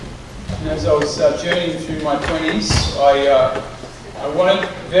And as I was journeying through my 20s, I wanted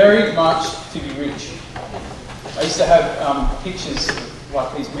very much to be rich. I used to have pictures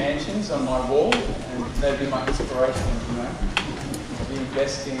like these mansions on my wall, and they'd be my inspiration, you know. I'd be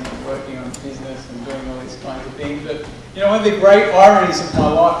investing and working on business and doing all these kinds of things. But, you know, one of the great ironies of my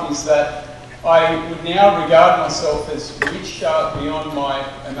life is that I would now regard myself as rich beyond my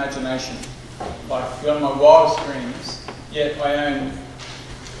imagination, like beyond my wildest dreams, yet I own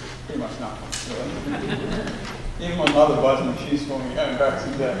pretty much nothing, really. Even my mother buys my shoes for me. How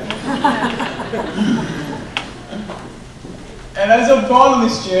embarrassing is that? And as I've gone on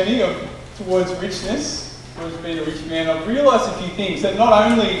this journey towards richness, towards being a rich man, I've realised a few things. That not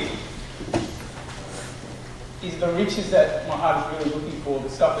only is the riches that my heart is really looking for, the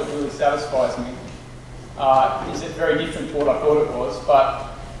stuff that really satisfies me, is it very different to what I thought it was,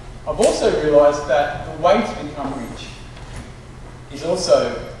 but I've also realised that the way to become rich is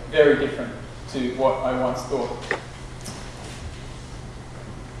also very different to what I once thought.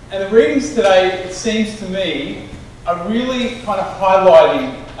 And the readings today, it seems to me, are really kind of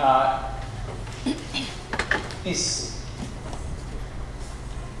highlighting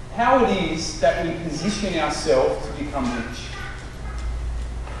how it is that we position ourselves to become rich.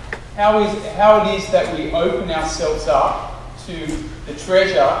 How it is that we open ourselves up to the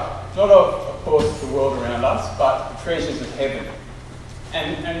treasure, not of course the world around us, but the treasures of heaven.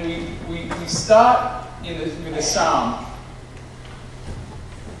 And we start with a psalm.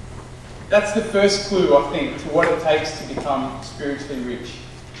 That's the first clue, I think, to what it takes to become spiritually rich.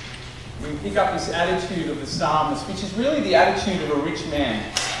 We pick up this attitude of the psalmist, which is really the attitude of a rich man.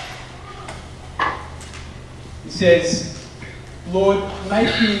 He says, "Lord,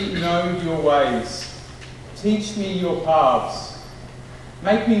 make me know your ways. Teach me your paths.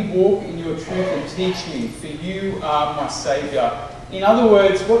 Make me walk in your truth and teach me, for you are my Saviour." In other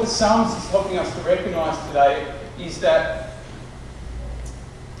words, what the psalmist is helping us to recognise today is that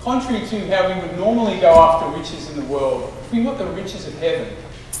contrary to how we would normally go after riches in the world, if we want the riches of heaven,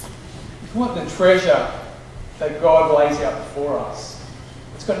 if we want the treasure that God lays out before us,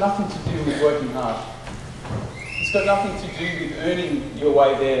 it's got nothing to do with working hard. It's got nothing to do with earning your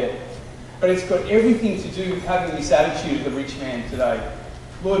way there. But it's got everything to do with having this attitude of the rich man today.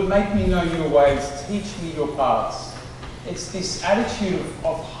 Lord, make me know your ways. Teach me your paths. It's this attitude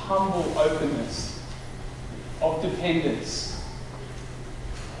of humble openness, of dependence.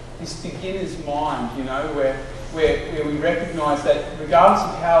 This beginner's mind, you know, where we recognise that regardless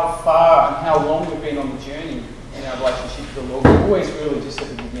of how far and how long we've been on the journey in our relationship with the Lord, we're always really just at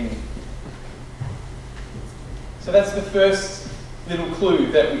the beginning. So that's the first little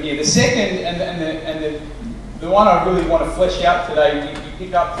clue that we hear. The second, and the one I really want to flesh out today, we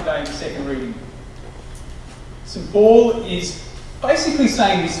pick up today in the second reading. St. Paul is basically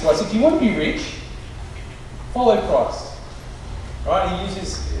saying this to us: if you want to be rich, follow Christ. Right? He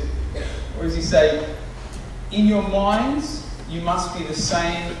uses, what does he say? In your minds, you must be the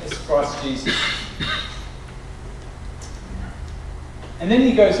same as Christ Jesus. And then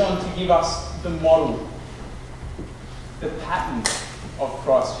he goes on to give us the model, the pattern of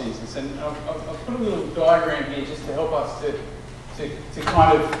Christ Jesus. And I've put a little diagram here just to help us to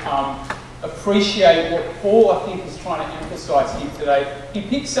kind of appreciate what Paul, I think, is trying to emphasise here today. He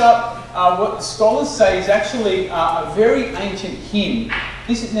picks up what the scholars say is actually a very ancient hymn.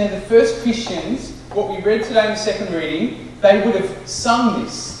 Now, the first Christians, what we read today in the second reading, they would have sung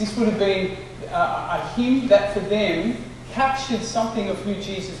this. This would have been a hymn that for them captured something of who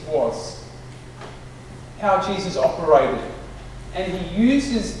Jesus was, how Jesus operated. And he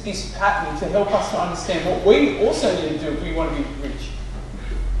uses this pattern to help us to understand what we also need to do if we want to be rich.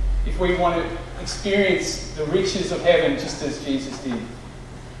 If we want to experience the riches of heaven just as Jesus did.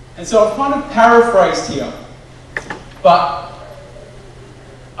 And so I've kind of paraphrased here, but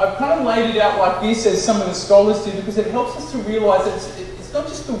I've kind of laid it out like this, as some of the scholars did, because it helps us to realise that it's not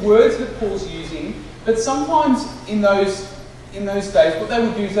just the words that Paul's using, but sometimes in those days, what they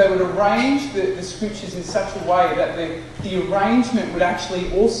would do is they would arrange the scriptures in such a way that the arrangement would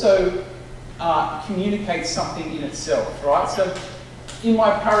actually also communicate something in itself, right? So in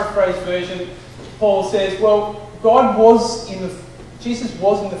my paraphrased version, Paul says, well, Jesus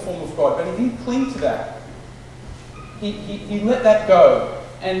was in the form of God, but he didn't cling to that. He let that go,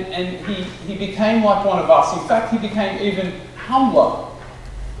 and he became like one of us. In fact, he became even humbler,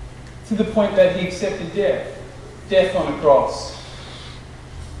 to the point that he accepted death on a cross.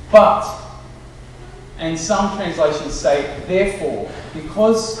 But, and some translations say, therefore,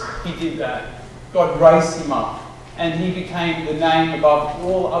 because he did that, God raised him up, and he became the name above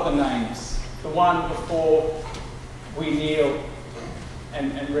all other names, the one before we kneel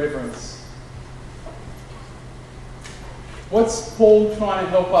and reverence. What's Paul trying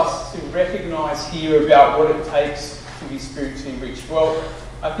to help us to recognise here about what it takes to be spiritually rich? Well,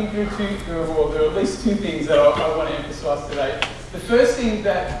 I think there are at least two things that I want to emphasise today. The first thing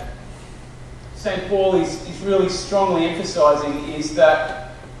that St. Paul is really strongly emphasising is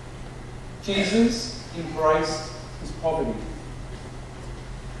that Jesus embraced his poverty.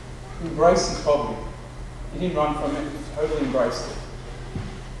 He embraced his poverty. He didn't run from it, he totally embraced it.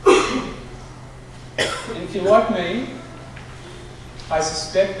 And if you're like me, I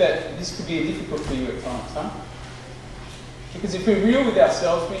suspect that this could be a difficult for you at times, huh? Because if we're real with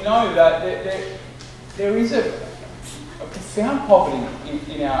ourselves, we know that there is a profound poverty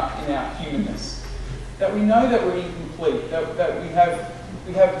in our humanness. That we know that we're incomplete, that we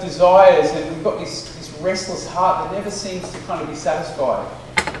have desires, and we've got this restless heart that never seems to kind of be satisfied.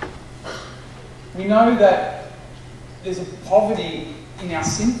 We know that there's a poverty in our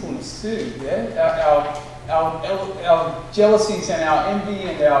sinfulness too, yeah? Our jealousies and our envy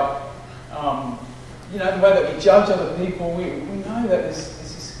and our, the way that we judge other people, we know that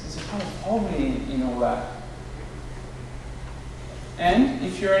there's a kind of poverty in all that. And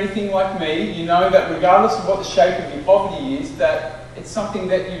if you're anything like me, you know that regardless of what the shape of your poverty is, that it's something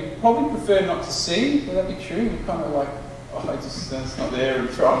that you probably prefer not to see. Would that be true? You're kind of like, it's not there, and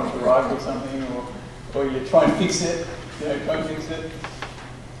try to arrive or something, or you try and fix it, try and fix it.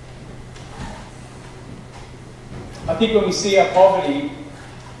 I think when we see our poverty,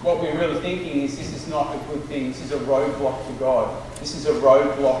 what we're really thinking is this is not a good thing. This is a roadblock to God. This is a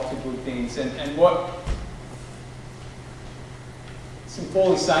roadblock to good things. And what St.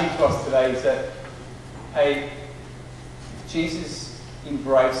 Paul is saying to us today is that, hey, if Jesus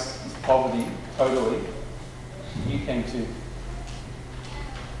embraced his poverty totally, you can too.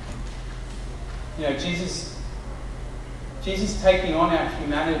 Jesus taking on our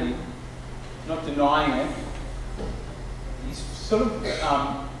humanity, not denying it, he's sort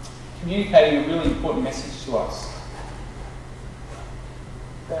of communicating a really important message to us.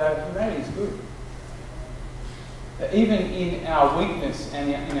 That our humanity is good. That even in our weakness and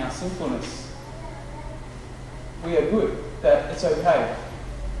in our sinfulness, we are good. That it's okay.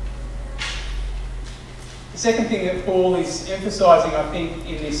 The second thing that Paul is emphasising, I think,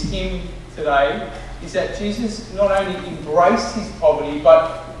 in this hymn today is that Jesus not only embraced his poverty,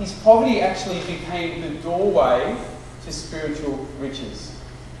 but his poverty actually became the doorway to spiritual riches.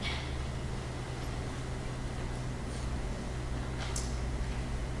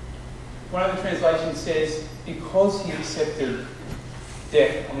 One of the translations says, because he accepted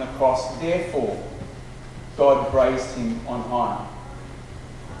death on the cross, therefore God raised him on high.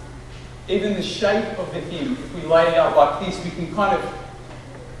 Even the shape of the hymn, if we lay it out like this,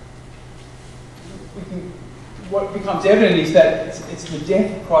 what becomes evident is that it's the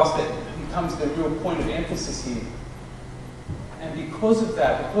death of Christ that becomes the real point of emphasis here. And because of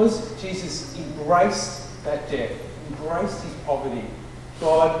that, because Jesus embraced that death, embraced his poverty,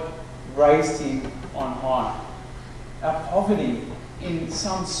 God raised him on high. Our poverty, in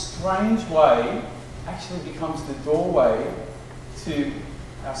some strange way, actually becomes the doorway to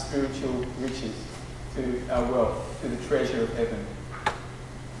our spiritual riches, to our wealth, to the treasure of heaven.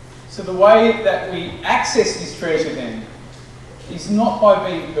 So the way that we access this treasure then is not by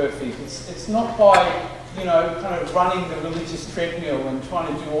being perfect. It's not by, kind of running the religious treadmill and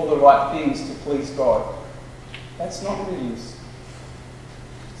trying to do all the right things to please God. That's not what it is.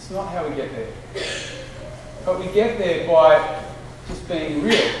 It's not how we get there. But we get there by just being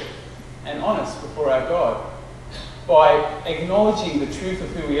real and honest before our God. By acknowledging the truth of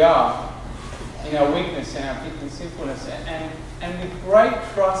who we are in our weakness and our sinfulness, and with great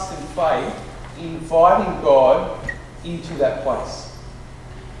trust and faith, inviting God into that place.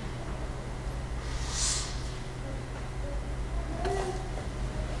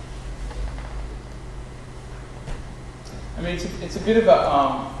 I mean, it's a bit of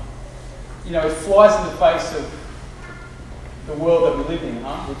a, it flies in the face of the world that we live in,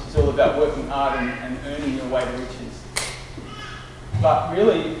 which is all about working hard and earning your way to riches. But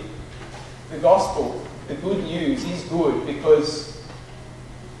really, the gospel, the good news, is good because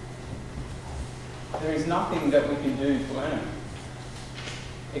there is nothing that we can do to earn it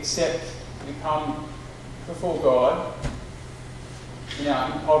except to come before God in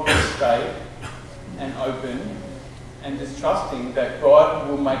our impoverished state and open and just trusting that God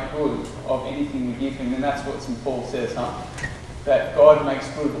will make good of anything we give him. And that's what St. Paul says, that God makes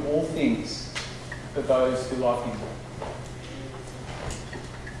good all things for those who love him.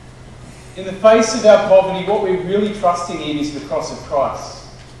 In the face of our poverty, what we're really trusting in is the cross of Christ.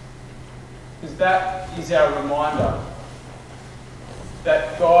 Because that is our reminder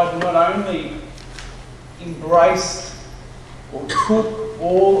that God not only embraced or took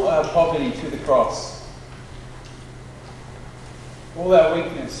all our poverty to the cross, all our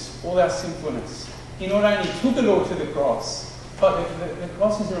weakness, all our sinfulness. He not only took it all to the cross, but the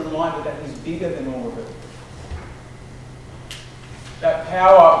cross is a reminder that He's bigger than all of it. That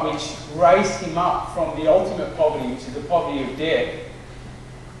power which raised Him up from the ultimate poverty, which is the poverty of death,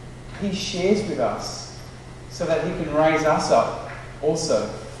 He shares with us so that He can raise us up also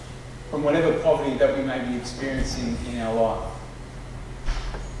from whatever poverty that we may be experiencing in our life.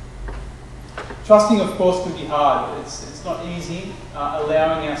 Trusting, of course, can be hard. It's not easy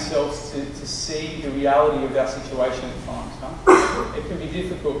allowing ourselves to see the reality of our situation at times. Huh? It can be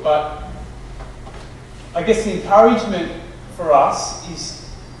difficult, but I guess the encouragement for us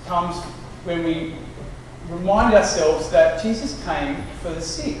comes when we remind ourselves that Jesus came for the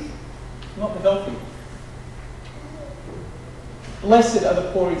sick, not the healthy. Blessed are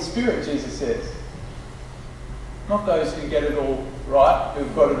the poor in spirit, Jesus says. Not those who get it all right,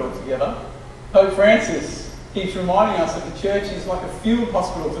 who've got it all together. Pope Francis keeps reminding us that the church is like a field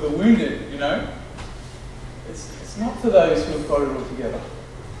hospital for the wounded, you know. It's not for those who have got it all together.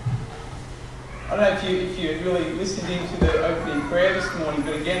 I don't know if you really listened into the opening prayer this morning,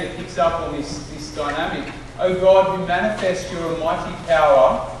 but again it picks up on this dynamic. O God, who manifest your almighty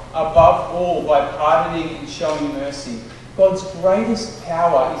power above all by pardoning and showing mercy. God's greatest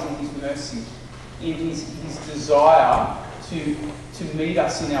power is in His mercy, in His desire to meet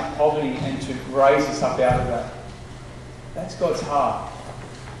us in our poverty and to raise us up out of that. That's God's heart.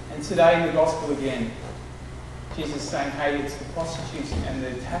 And today in the Gospel again, Jesus is saying, hey, it's the prostitutes and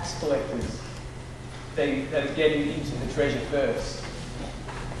the tax collectors that are getting into the treasure first.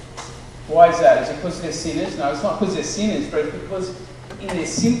 Why is that? Is it because they're sinners? No, it's not because they're sinners, but it's because in their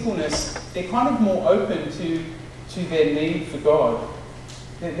sinfulness, they're kind of more open to their need for God.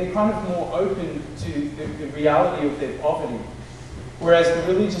 They're kind of more open to the reality of their poverty. Whereas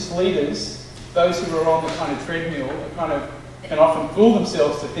the religious leaders, those who are on the kind of treadmill, can often fool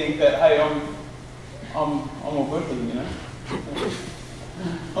themselves to think that, hey, I'm all goodly, you know.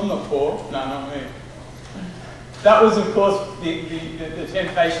 I'm not poor. No, not me. That was, of course, the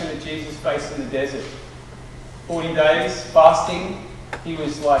temptation that Jesus faced in the desert. 40 days fasting. He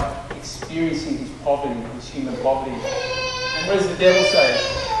was like experiencing his poverty, his human poverty. And what does the devil say?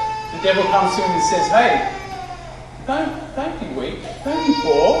 The devil comes to him and says, hey, don't be weak, don't be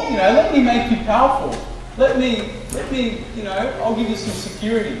poor, you know, let me make you powerful. Let me, you know, I'll give you some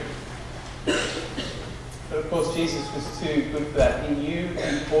security. But of course Jesus was too good for that. He knew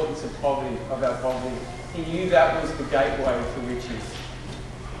the importance of poverty, of our poverty. He knew that was the gateway to riches.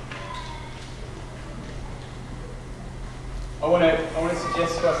 I want to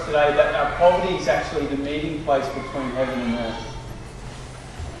suggest to us today that our poverty is actually the meeting place between heaven and earth.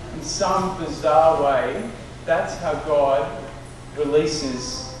 In some bizarre way, that's how God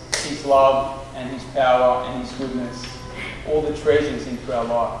releases His love and His power and His goodness, all the treasures into our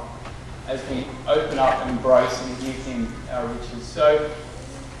life as we open up and embrace and give Him our riches. So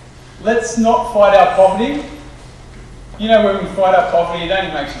let's not fight our poverty. You know, when we fight our poverty, it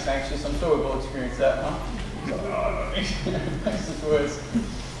only makes us anxious. I'm sure we've all experienced that, huh? It makes us worse.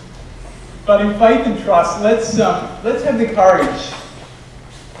 But in faith and trust, let's have the courage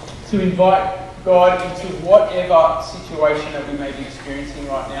to invite God into whatever situation that we may be experiencing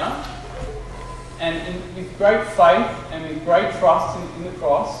right now. And with great faith and with great trust in the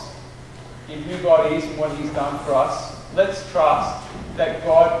cross, in who God is and what He's done for us, let's trust that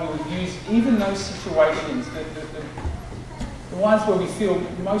God will use even those situations, the ones where we feel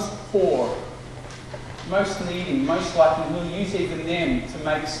most poor, most needing, most lacking. He'll use even them to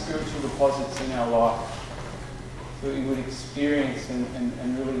make spiritual deposits in our life, so that we would experience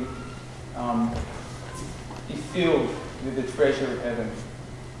and really be filled with the treasure of heaven.